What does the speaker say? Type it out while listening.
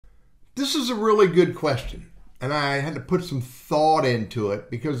This is a really good question, and I had to put some thought into it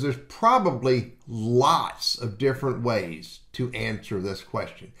because there's probably lots of different ways to answer this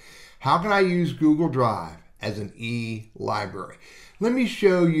question. How can I use Google Drive as an e-library? Let me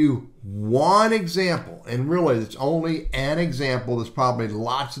show you one example, and really it's only an example. There's probably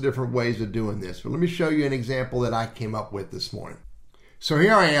lots of different ways of doing this, but let me show you an example that I came up with this morning. So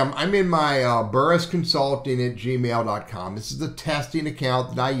here I am. I'm in my burrisconsulting@gmail.com. This is the testing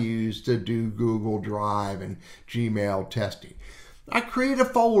account that I use to do Google Drive and Gmail testing. I created a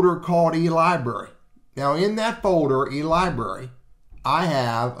folder called eLibrary. Now in that folder, eLibrary, I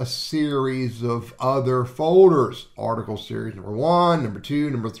have a series of other folders. Article series number 1, number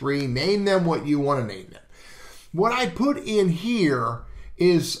 2, number 3. Name them what you want to name them. What I put in here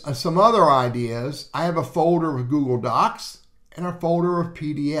is some other ideas. I have a folder with Google Docs and a folder of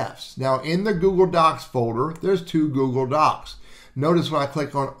PDFs. Now in the Google Docs folder, there's 2 Google Docs. Notice when I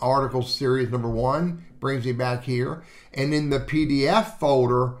click on article series number 1, brings me back here. And in the PDF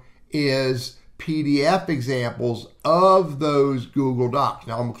folder is PDF examples of those Google Docs.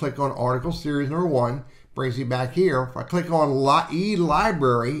 Now I'm gonna click on article series number 1, brings me back here. If I click on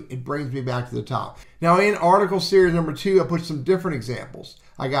e-library, it brings me back to the top. Now in article series number 2, I put some different examples.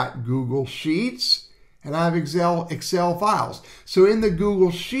 I got Google Sheets, and I have Excel files. So in the Google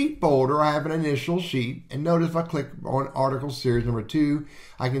Sheet folder, I have an initial sheet. And notice if I click on article series number 2,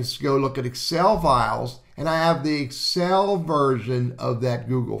 I can go look at Excel files, and I have the Excel version of that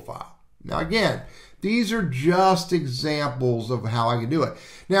Google file. Now again, these are just examples of how I can do it.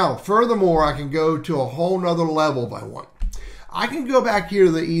 Now, furthermore, I can go to a whole nother level if I want. I can go back here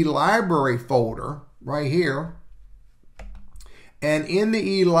to the eLibrary folder right here. And in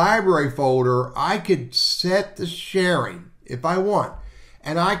the eLibrary folder, I could set the sharing if I want.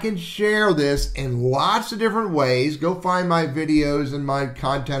 And I can share this in lots of different ways. Go find my videos and my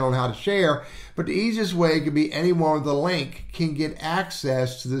content on how to share. But the easiest way could be anyone with a link can get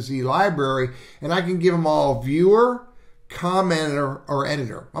access to this eLibrary. And I can give them all viewer, commenter, or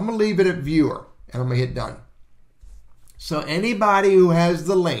editor. I'm going to leave it at viewer. And I'm going to hit done. So anybody who has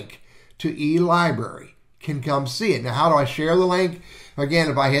the link to eLibrary can come see it. Now, how do I share the link?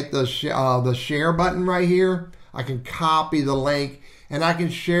 Again, if I hit the share button right here, I can copy the link and I can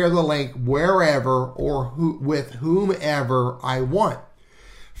share the link wherever or with whomever I want.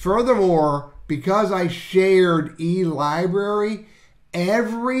 Furthermore, because I shared eLibrary,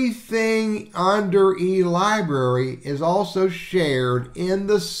 everything under eLibrary is also shared in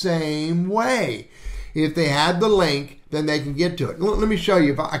the same way. If they had the link, then they can get to it. Let me show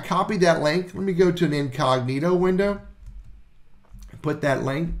you. If I copy that link, let me go to an incognito window, put that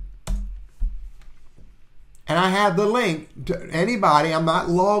link, and I have the link to anybody. I'm not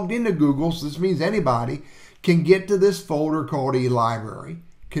logged into Google, so this means anybody can get to this folder called eLibrary,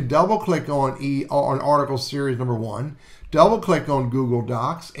 can double click on article series number 1, double click on Google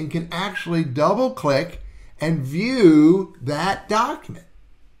Docs, and can actually double click and view that document.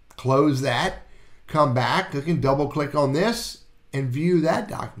 Close that. Come back, I can double click on this and view that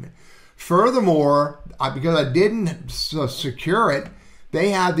document. Furthermore, because I didn't secure it,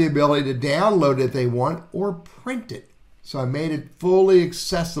 they have the ability to download it if they want or print it. So I made it fully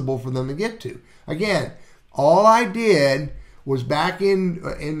accessible for them to get to. Again, all I did was back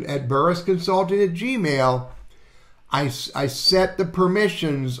at Burris Consulting at Gmail, I set the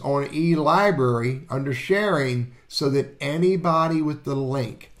permissions on eLibrary under sharing so that anybody with the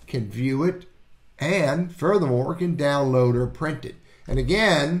link can view it, and furthermore, can download or print it. And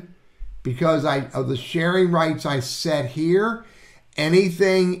again, because of the sharing rights I set here,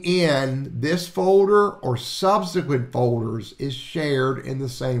 anything in this folder or subsequent folders is shared in the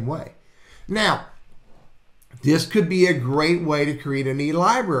same way. Now, this could be a great way to create an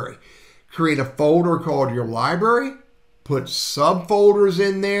eLibrary. Create a folder called your library, put subfolders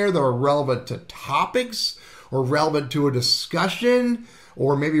in there that are relevant to topics or relevant to a discussion,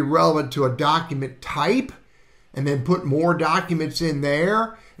 or maybe relevant to a document type, and then put more documents in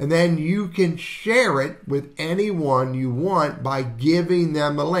there, and then you can share it with anyone you want by giving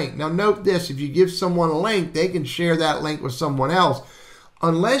them a link. Now note this, if you give someone a link, they can share that link with someone else,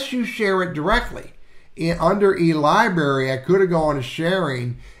 unless you share it directly. Under eLibrary, I could have gone to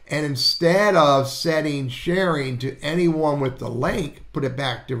sharing, and instead of setting sharing to anyone with the link, put it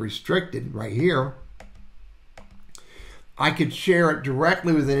back to restricted right here, I could share it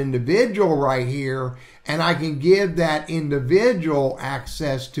directly with an individual right here, and I can give that individual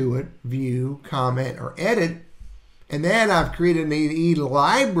access to it, view, comment, or edit. And then I've created an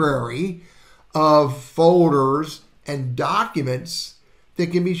e-library of folders and documents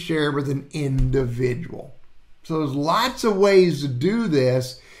that can be shared with an individual. So there's lots of ways to do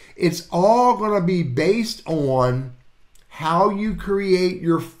this. It's all going to be based on how you create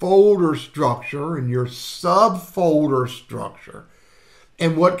your folder structure and your subfolder structure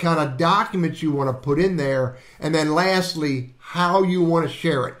and what kind of documents you want to put in there. And then lastly, how you want to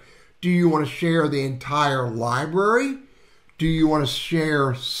share it. Do you want to share the entire library? Do you want to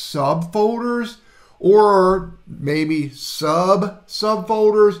share subfolders or maybe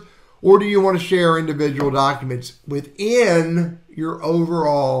subfolders? Or do you want to share individual documents within your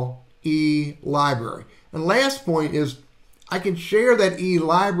overall e-library? And last point is I can share that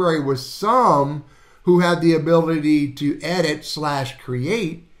e-library with some who have the ability to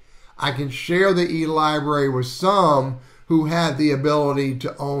edit/create. I can share the e-library with some who have the ability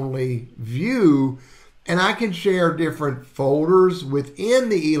to only view. And I can share different folders within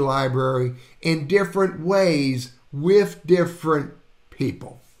the e-library in different ways with different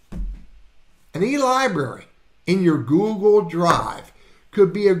people. An e-library in your Google Drive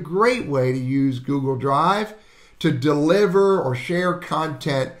could be a great way to use Google Drive to deliver or share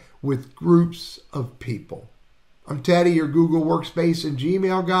content with groups of people. I'm Teddy, your Google Workspace and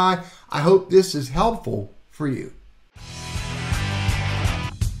Gmail guy. I hope this is helpful for you.